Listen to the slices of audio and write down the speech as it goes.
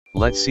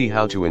Let's see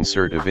how to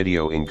insert a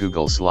video in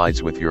Google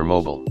Slides with your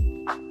mobile.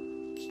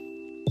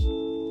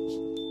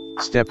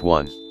 Step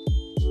 1.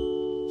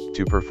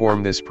 To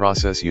perform this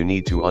process, you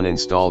need to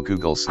uninstall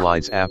Google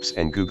Slides apps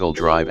and Google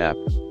Drive app.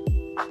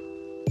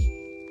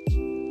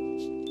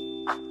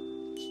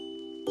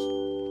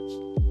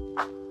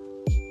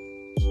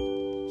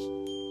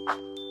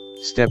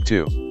 Step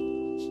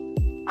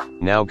 2.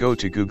 Now go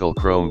to Google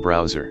Chrome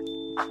browser.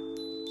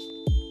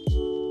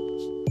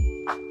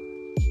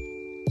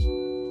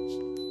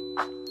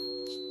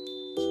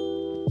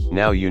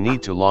 Now you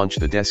need to launch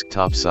the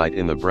desktop site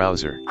in the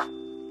browser.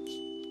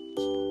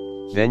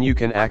 Then you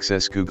can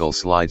access Google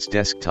Slides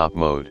desktop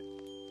mode.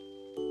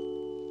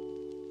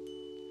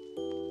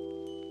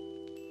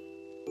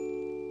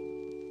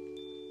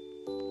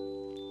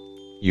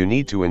 You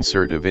need to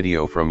insert a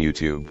video from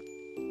YouTube.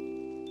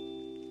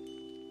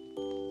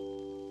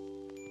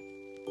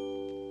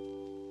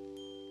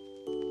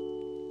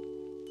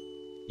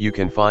 You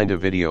can find a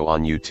video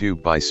on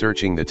YouTube by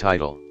searching the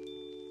title.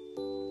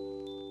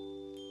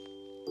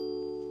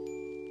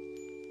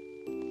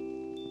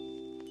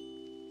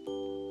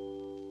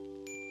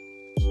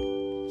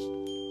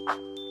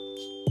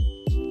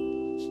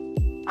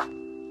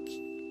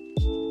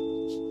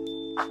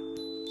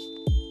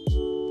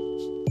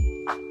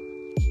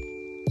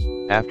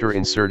 After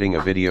inserting a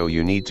video,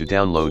 you need to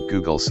download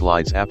Google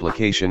Slides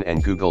application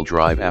and Google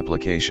Drive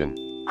application.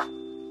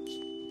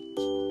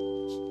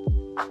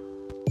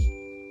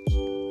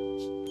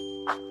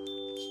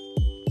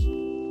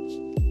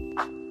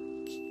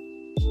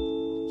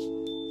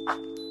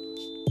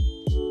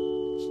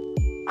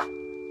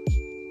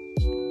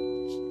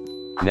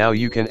 Now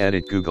you can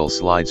edit Google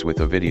Slides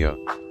with a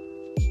video.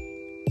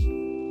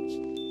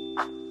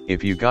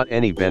 If you got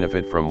any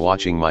benefit from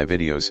watching my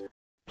videos,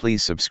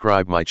 please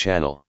subscribe my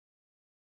channel.